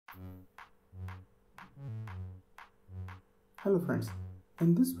Hello friends,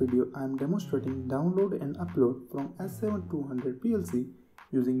 in this video I am demonstrating download and upload from S7 PLC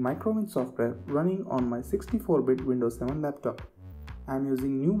using Microwin software running on my 64-bit Windows 7 laptop. I am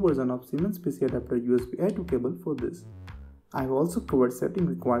using new version of Siemens PC adapter USB A2 cable for this. I have also covered setting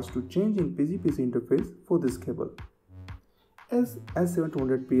required to change in PG-PC interface for this cable. As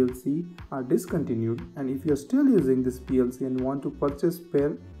S7 PLC are discontinued, and if you are still using this PLC and want to purchase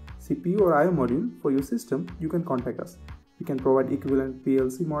spare CPU or IO module for your system, you can contact us. We can provide equivalent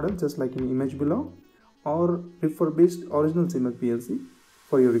PLC model just like in image below, or refurbished original Siemens PLC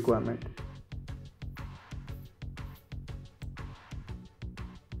for your requirement.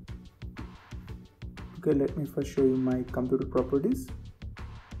 Okay, let me first show you my computer properties.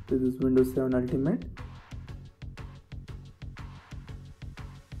 This is Windows 7 Ultimate,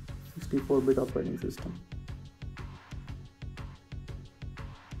 64-bit operating system.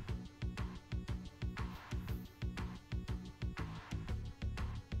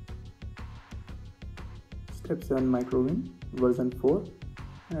 Step 7 Microwin version 4,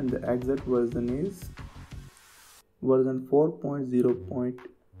 and the exact version is version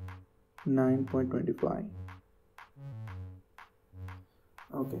 4.0.9.25.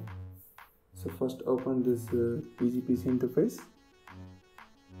 Okay, so first open this PG-PC interface.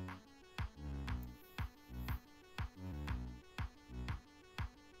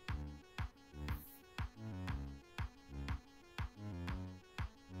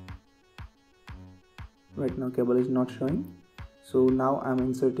 Right now cable is not showing, so now I am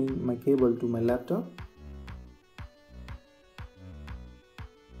inserting my cable to my laptop.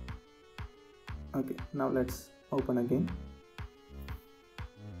 Okay, now let's open again.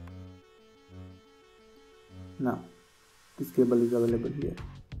 Now this cable is available here.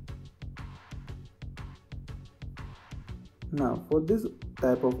 Now for this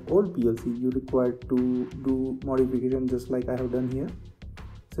type of old PLC, you require to do modification just like I have done here.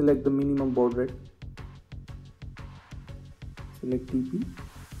 Select the minimum baud rate, select TP,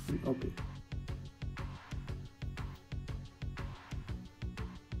 and OK.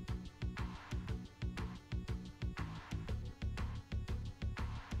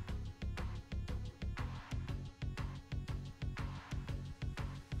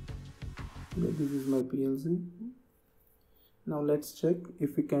 This is my PLC. Now let's check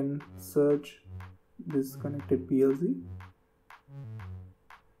if we can search this connected PLC.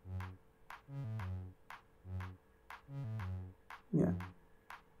 Yeah,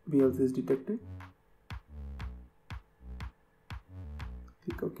 PLC is detected.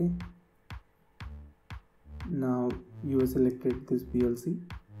 Click OK. Now you have selected this PLC.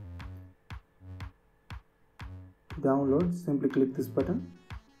 To download, simply click this button.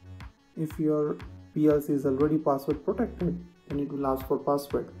 If your PLC is already password protected, then it will ask for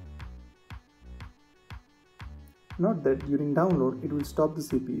password. Note that during download, it will stop the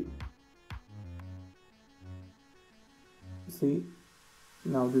CPU. See,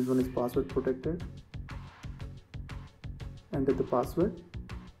 now this one is password protected. Enter the password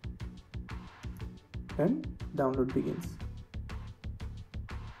and download begins.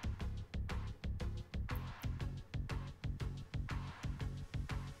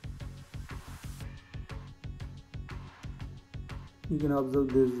 You can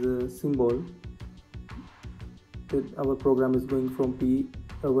observe this symbol that our program is going from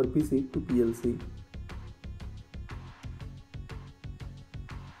our PC to PLC.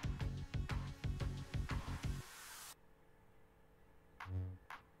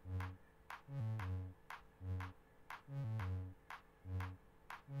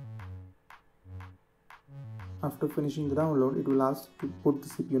 After finishing the download, it will ask to put the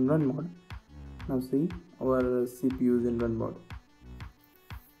CPU in run mode. Now see, our CPU is in run mode.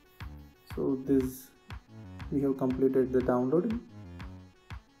 So we have completed the downloading.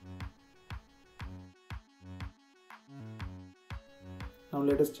 Now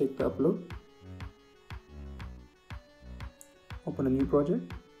let us check the upload. Open a new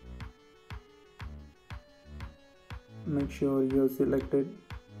project. Make sure you have selected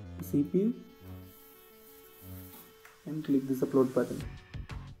CPU and click this upload button.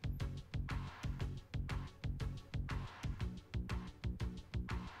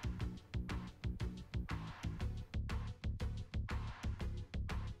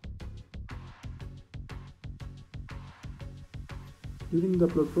 During the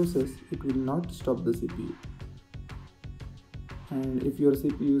upload process, it will not stop the CPU. And if your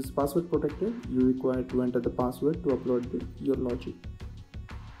CPU is password protected, you require to enter the password to upload your logic.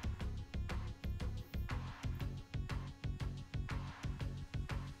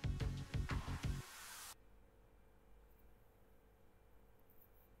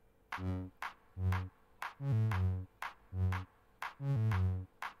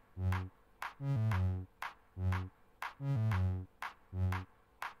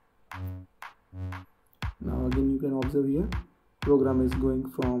 program is going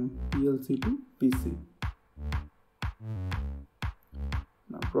from PLC to PC.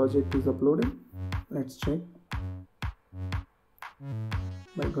 Now project is uploaded. Let's check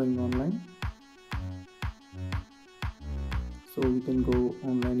by going online. So we can go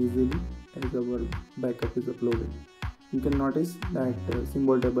online easily as our backup is uploaded. You can notice that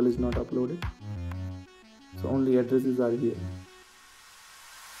symbol table is not uploaded, so only addresses are here.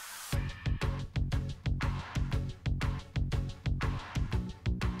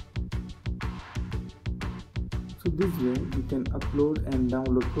 So this way we can upload and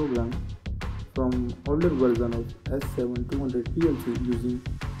download programs from older version of S7 200 PLC using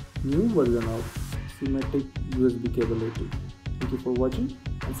new version of Symmetric USB cable. Thank you for watching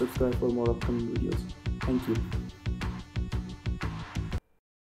and subscribe for more upcoming videos. Thank you.